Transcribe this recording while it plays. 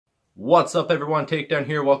What's up everyone, Takedown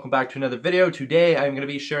here, welcome back to another video. Today I'm going to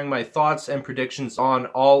be sharing my thoughts and predictions on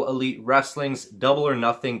All Elite Wrestling's Double or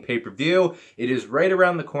Nothing pay-per-view. It is right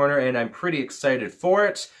around the corner and I'm pretty excited for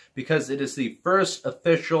it because it is the first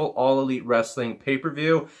official All Elite Wrestling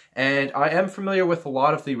pay-per-view, and I am familiar with a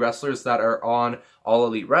lot of the wrestlers that are on All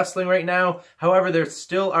Elite Wrestling right now. However, there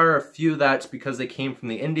still are a few that, because they came from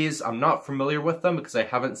the indies, I'm not familiar with them because I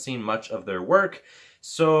haven't seen much of their work.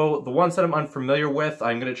 So the ones that I'm unfamiliar with,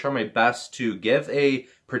 I'm going to try my best to give a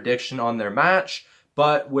prediction on their match.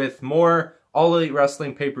 But with more All Elite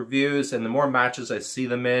Wrestling pay-per-views and the more matches I see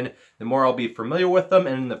them in, the more I'll be familiar with them.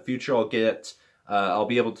 And in the future I'll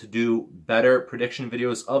be able to do better prediction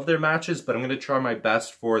videos of their matches. But I'm going to try my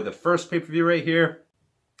best for the first pay-per-view right here.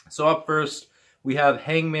 So up first, we have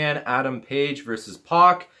Hangman Adam Page versus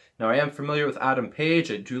Pac. Now, I am familiar with Adam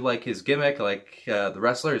Page. I do like his gimmick. I like the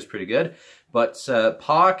wrestler is pretty good. But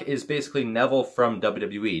Pac is basically Neville from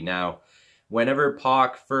WWE. Now, whenever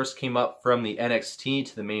Pac first came up from the NXT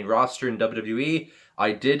to the main roster in WWE,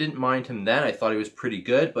 I didn't mind him then. I thought he was pretty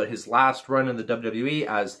good. But his last run in the WWE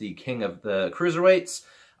as the king of the cruiserweights,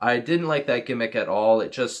 I didn't like that gimmick at all.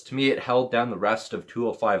 It just, to me, it held down the rest of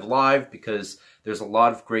 205 Live because there's a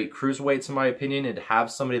lot of great cruiserweights in my opinion, and to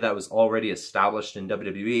have somebody that was already established in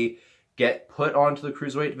WWE get put onto the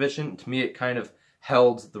cruiserweight division, to me it kind of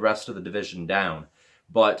held the rest of the division down.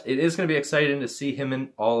 But it is going to be exciting to see him in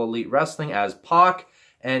All Elite Wrestling as Pac,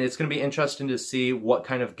 and it's going to be interesting to see what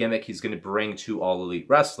kind of gimmick he's going to bring to All Elite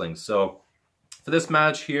Wrestling. So for this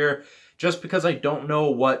match here, just because I don't know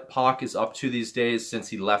what Pac is up to these days since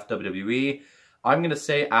he left WWE, I'm going to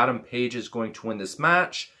say Adam Page is going to win this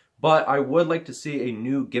match. But I would like to see a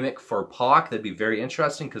new gimmick for Pac. That'd be very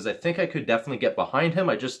interesting because I think I could definitely get behind him.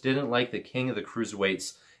 I just didn't like the King of the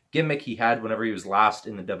Cruiserweights gimmick he had whenever he was last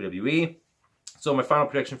in the WWE. So my final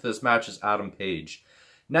prediction for this match is Adam Page.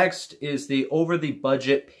 Next is the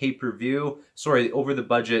over-the-budget pay-per-view. Sorry, the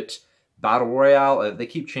over-the-budget Battle Royale. They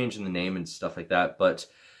keep changing the name and stuff like that, but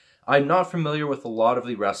I'm not familiar with a lot of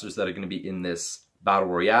the wrestlers that are going to be in this Battle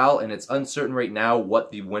Royale, and it's uncertain right now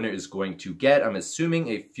what the winner is going to get. I'm assuming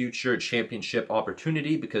a future championship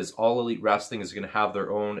opportunity because All Elite Wrestling is going to have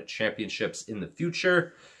their own championships in the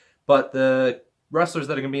future. But the wrestlers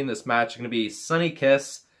that are going to be in this match are going to be Sonny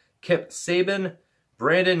Kiss, Kip Sabian,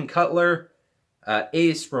 Brandon Cutler,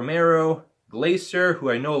 Ace Romero, Glacier,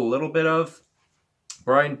 who I know a little bit of,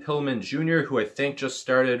 Brian Pillman Jr., who I think just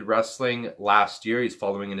started wrestling last year. He's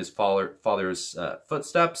following in his father's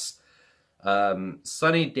footsteps.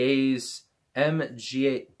 Sunny Days,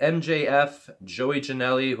 MJF, Joey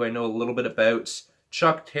Janela, who I know a little bit about,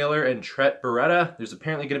 Chuck Taylor, and Trent Beretta. There's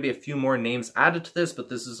apparently going to be a few more names added to this, but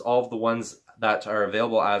this is all of the ones that are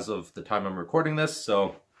available as of the time I'm recording this.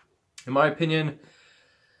 So, in my opinion,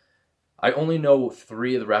 I only know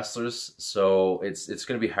 3 of the wrestlers, so it's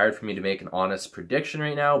going to be hard for me to make an honest prediction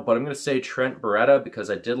right now, but I'm going to say Trent Beretta because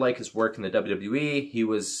I did like his work in the WWE. He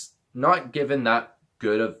was not given that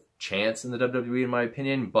good of chance in the WWE in my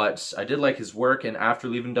opinion, but I did like his work, and after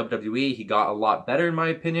leaving WWE he got a lot better in my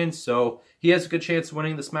opinion, so he has a good chance of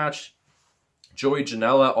winning this match. Joey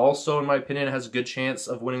Janela also in my opinion has a good chance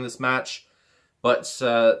of winning this match, but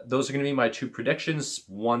those are going to be my 2 predictions.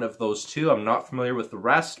 One of those 2, I'm not familiar with the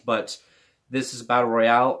rest, but this is Battle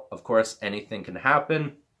Royale, of course anything can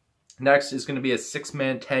happen. Next is going to be a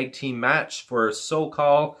 6-man tag team match for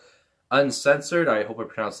SoCal Uncensored. I hope I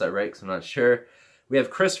pronounced that right because I'm not sure. We have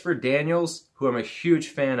Christopher Daniels, who I'm a huge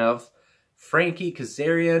fan of, Frankie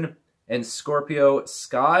Kazarian, and Scorpio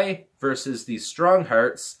Sky versus the Strong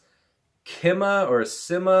Hearts, Kima or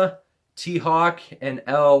Sima, T-Hawk, and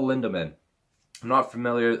L. Lindemann. I'm not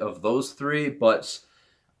familiar of those 3, but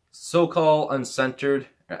SoCal Uncensored,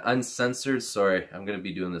 sorry, I'm going to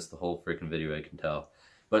be doing this the whole freaking video, I can tell.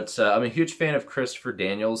 But I'm a huge fan of Christopher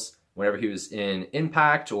Daniels whenever he was in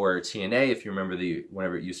Impact or TNA, if you remember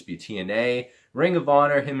whenever it used to be TNA. Ring of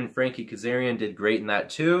Honor, him and Frankie Kazarian did great in that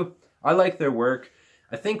too. I like their work.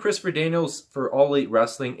 I think Christopher Daniels for All Elite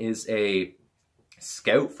Wrestling is a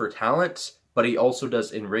scout for talent, but he also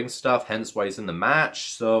does in-ring stuff, hence why he's in the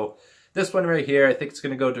match. So this one right here, I think it's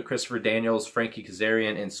going to go to Christopher Daniels, Frankie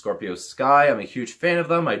Kazarian, and Scorpio Sky. I'm a huge fan of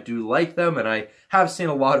them. I do like them, and I have seen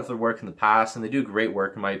a lot of their work in the past, and they do great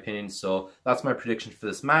work in my opinion, so that's my prediction for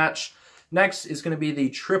this match. Next is going to be the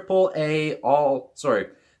AAA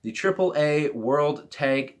World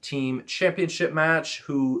Tag Team Championship match,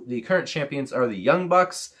 who the current champions are the Young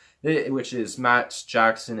Bucks, which is Matt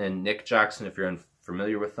Jackson and Nick Jackson, if you're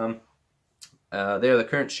unfamiliar with them. They are the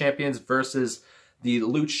current champions versus the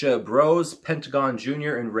Lucha Bros, Pentagon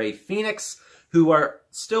Jr. and Rey Fenix, who are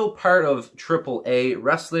still part of AAA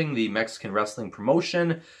Wrestling, the Mexican wrestling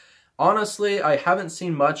promotion. Honestly, I haven't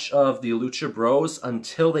seen much of the Lucha Bros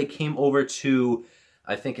until they came over to,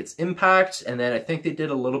 I think it's Impact, and then I think they did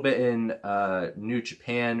a little bit in New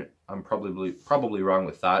Japan. I'm probably wrong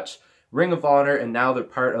with that. Ring of Honor, and now they're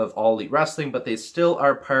part of All Elite Wrestling, but they still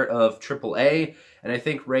are part of AAA, and I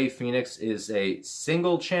think Rey Fenix is a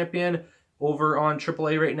single champion over on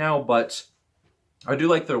AAA right now, but I do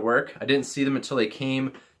like their work. I didn't see them until they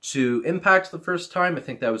came to Impact the first time. I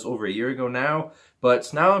think that was over a year ago now,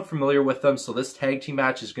 but now I'm familiar with them, so this tag team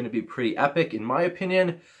match is going to be pretty epic in my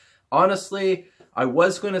opinion. Honestly, I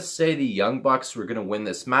was going to say the Young Bucks were going to win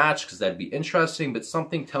this match because that'd be interesting, but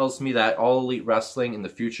something tells me that All Elite Wrestling in the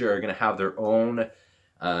future are going to have their own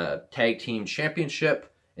tag team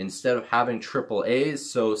championship instead of having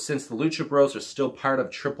AAA's. So since the Lucha Bros are still part of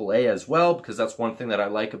AAA as well, because that's one thing that I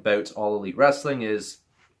like about All Elite Wrestling is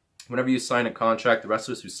whenever you sign a contract, the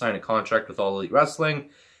wrestlers who sign a contract with All Elite Wrestling,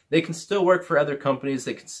 they can still work for other companies,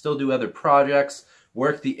 they can still do other projects,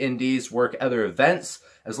 work the indies, work other events,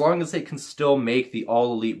 as long as they can still make the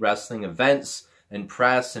All Elite Wrestling events and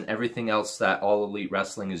press and everything else that All Elite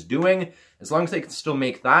Wrestling is doing. As long as they can still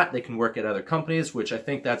make that, they can work at other companies, which I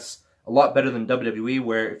think that's a lot better than WWE,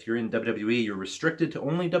 where if you're in WWE, you're restricted to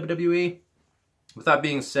only WWE. With that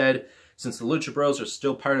being said, since the Lucha Bros are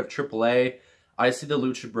still part of AAA, I see the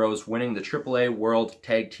Lucha Bros winning the AAA World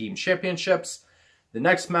Tag Team Championships. The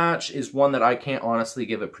next match is one that I can't honestly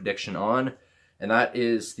give a prediction on, and that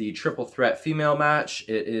is the triple threat female match.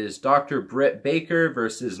 It is Dr. Britt Baker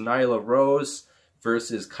versus Nyla Rose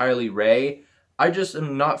versus Kylie Rae. I just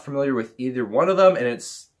am not familiar with either one of them, and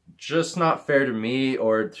it's just not fair to me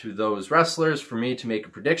or to those wrestlers for me to make a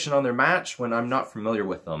prediction on their match when I'm not familiar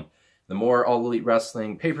with them. The more All Elite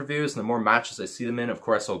Wrestling pay-per-views and the more matches I see them in, of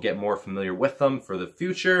course I'll get more familiar with them for the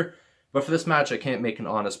future. But for this match, I can't make an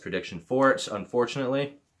honest prediction for it,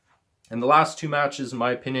 unfortunately. And the last two matches, in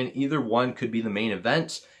my opinion, either one could be the main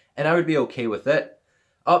event, and I would be okay with it.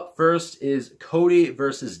 Up first is Cody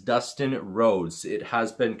versus Dustin Rhodes. It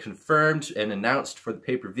has been confirmed and announced for the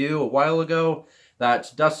pay-per-view a while ago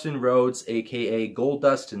that Dustin Rhodes, aka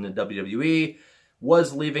Goldust in the WWE,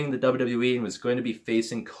 was leaving the WWE and was going to be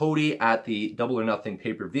facing Cody at the Double or Nothing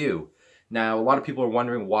pay-per-view. Now, a lot of people are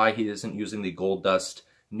wondering why he isn't using the Goldust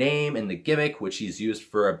name and the gimmick, which he's used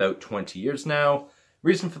for about 20 years now.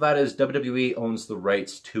 Reason for that is WWE owns the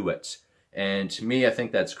rights to it. And to me, I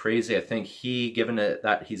think that's crazy. I think given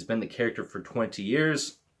that he's been the character for 20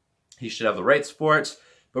 years, he should have the rights for it.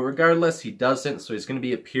 But regardless, he doesn't, so he's going to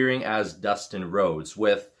be appearing as Dustin Rhodes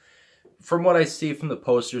from what I see from the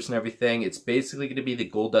posters and everything, it's basically going to be the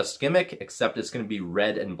Goldust gimmick, except it's going to be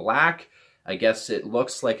red and black. I guess it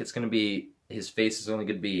looks like it's going to be, his face is only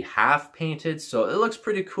going to be half painted, so it looks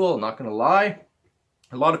pretty cool, not going to lie.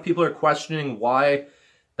 A lot of people are questioning why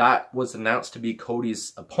that was announced to be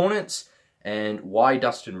Cody's opponent and why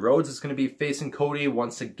Dustin Rhodes is going to be facing Cody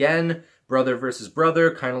once again, brother versus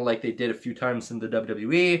brother, kind of like they did a few times in the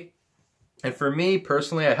WWE. And for me,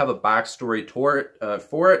 personally, I have a backstory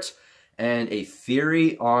for it and a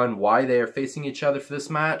theory on why they are facing each other for this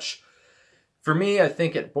match. For me, I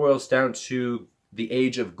think it boils down to the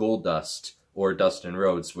age of Goldust, or Dustin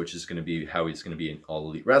Rhodes, which is going to be how he's going to be in All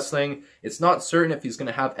Elite Wrestling. It's not certain if he's going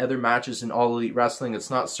to have other matches in All Elite Wrestling.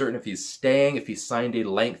 It's not certain if he's staying, if he signed a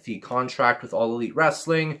lengthy contract with All Elite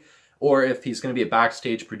Wrestling, or if he's going to be a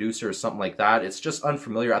backstage producer or something like that. It's just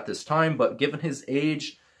unfamiliar at this time, but given his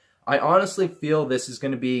age, I honestly feel this is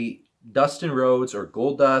going to be Dustin Rhodes or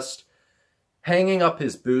Goldust hanging up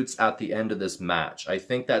his boots at the end of this match. I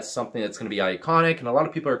think that's something that's going to be iconic, and a lot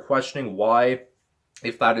of people are questioning why,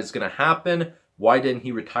 if that is going to happen, why didn't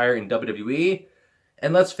he retire in WWE?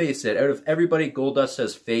 And let's face it, out of everybody Goldust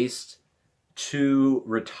has faced, to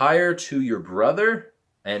retire to your brother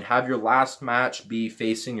and have your last match be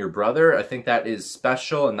facing your brother, I think that is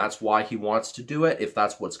special, and that's why he wants to do it, if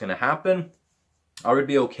that's what's going to happen. I would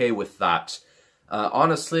be okay with that.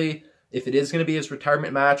 Honestly, if it is going to be his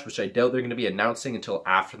retirement match, which I doubt they're going to be announcing until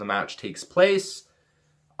after the match takes place,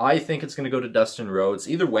 I think it's going to go to Dustin Rhodes.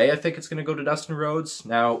 Either way, I think it's going to go to Dustin Rhodes.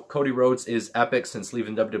 Now, Cody Rhodes is epic since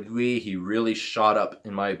leaving WWE. He really shot up,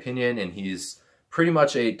 in my opinion, and he's pretty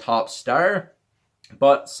much a top star.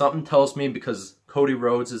 But something tells me, because Cody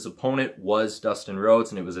Rhodes' opponent was Dustin Rhodes,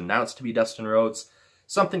 and it was announced to be Dustin Rhodes,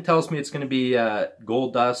 something tells me it's going to be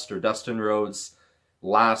Goldust or Dustin Rhodes'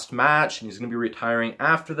 last match, and he's going to be retiring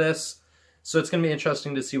after this. So it's going to be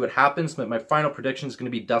interesting to see what happens, but my final prediction is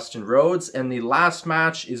going to be Dustin Rhodes, and the last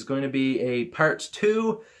match is going to be a part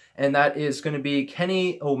 2, and that is going to be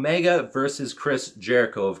Kenny Omega versus Chris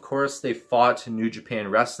Jericho. Of course, they fought in New Japan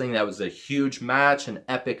Wrestling. That was a huge match, an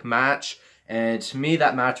epic match, and to me,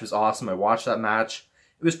 that match was awesome. I watched that match.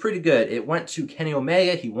 it was pretty good. It went to Kenny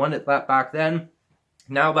Omega. He won it back then.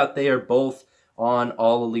 Now that they are both on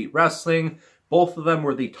All Elite Wrestling, both of them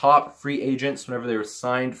were the top free agents whenever they were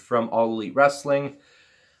signed from All Elite Wrestling.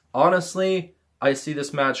 Honestly, I see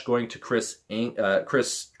this match going to Chris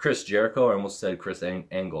Jericho. I almost said Chris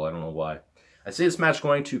Angle. I don't know why. I see this match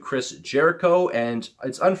going to Chris Jericho, and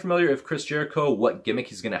it's unfamiliar if Chris Jericho, what gimmick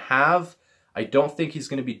he's going to have. I don't think he's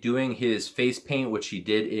going to be doing his face paint, which he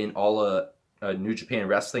did in all New Japan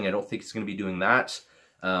Wrestling. I don't think he's going to be doing that.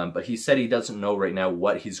 But he said he doesn't know right now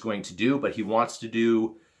what he's going to do, but he wants to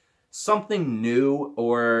do something new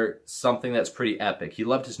or something that's pretty epic. He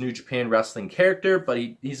loved his New Japan Wrestling character, but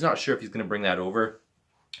he's not sure if he's going to bring that over.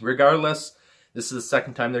 Regardless, this is the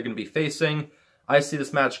second time they're going to be facing. I see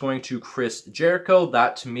this match going to Chris Jericho.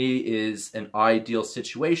 That, to me, is an ideal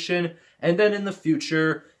situation. And then in the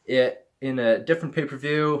future, in a different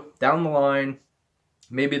pay-per-view, down the line,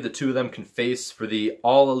 maybe the two of them can face for the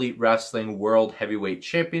All Elite Wrestling World Heavyweight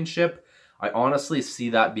Championship. I honestly see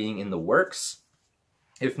that being in the works.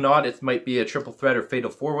 If not, it might be a triple threat or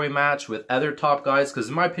fatal four-way match with other top guys, because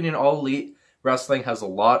in my opinion, All Elite Wrestling has a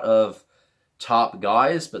lot of top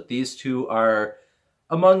guys, but these two are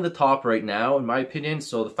among the top right now, in my opinion.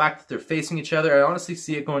 So the fact that they're facing each other, I honestly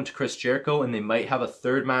see it going to Chris Jericho, and they might have a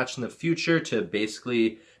third match in the future to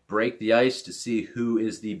basically break the ice to see who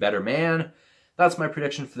is the better man. That's my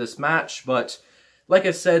prediction for this match, but like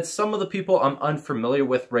I said, some of the people I'm unfamiliar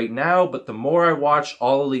with right now, but the more I watch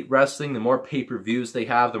All Elite Wrestling, the more pay-per-views they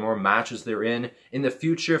have, the more matches they're in. In the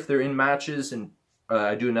future, if they're in matches and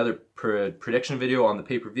I do another prediction video on the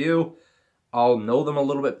pay-per-view, I'll know them a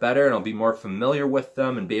little bit better and I'll be more familiar with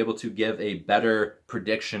them and be able to give a better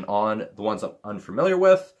prediction on the ones I'm unfamiliar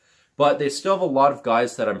with. But they still have a lot of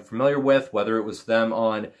guys that I'm familiar with, whether it was them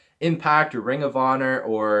on Impact or Ring of Honor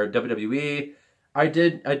or WWE. I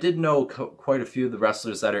did know quite a few of the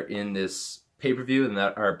wrestlers that are in this pay-per-view and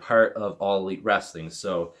that are part of All Elite Wrestling.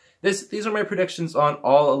 So these are my predictions on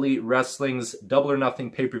All Elite Wrestling's Double or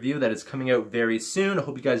Nothing pay-per-view that is coming out very soon. I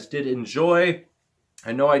hope you guys did enjoy.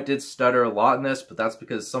 I know I did stutter a lot in this, but that's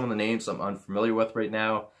because some of the names I'm unfamiliar with right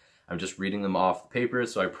now. I'm just reading them off the paper,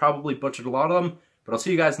 so I probably butchered a lot of them. But I'll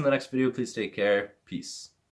see you guys in the next video. Please take care. Peace.